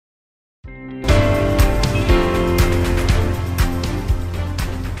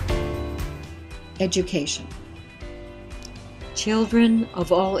education. Children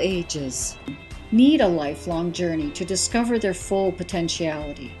of all ages need a lifelong journey to discover their full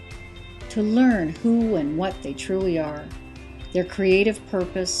potentiality, to learn who and what they truly are, their creative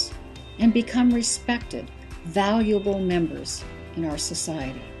purpose, and become respected, valuable members in our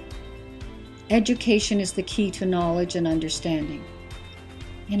society. Education is the key to knowledge and understanding,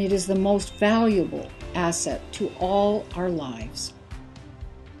 and it is the most valuable asset to all our lives.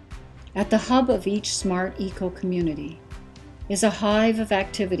 At the hub of each smart eco-community is a hive of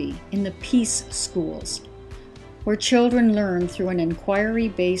activity in the Peace Schools, where children learn through an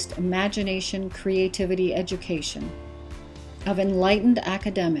inquiry-based imagination creativity education of enlightened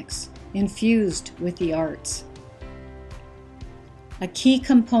academics infused with the arts. A key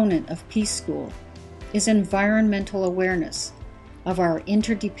component of Peace School is environmental awareness of our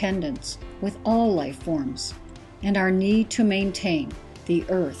interdependence with all life forms and our need to maintain the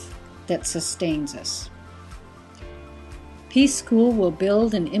earth that sustains us. Peace School will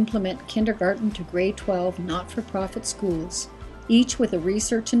build and implement kindergarten to grade 12 not-for-profit schools, each with a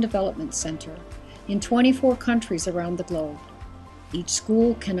research and development center, in 24 countries around the globe. Each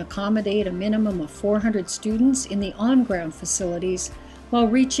school can accommodate a minimum of 400 students in the on-ground facilities while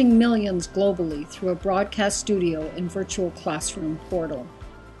reaching millions globally through a broadcast studio and virtual classroom portal.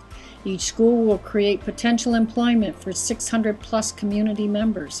 Each school will create potential employment for 600+ community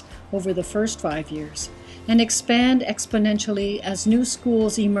members over the first 5 years and expand exponentially as new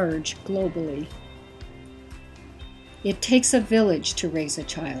schools emerge globally. It takes a village to raise a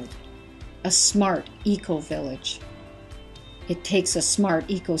child, a smart eco-village. It takes a smart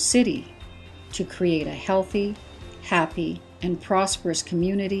eco-city to create a healthy, happy, and prosperous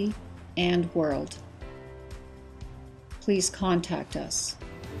community and world. Please contact us.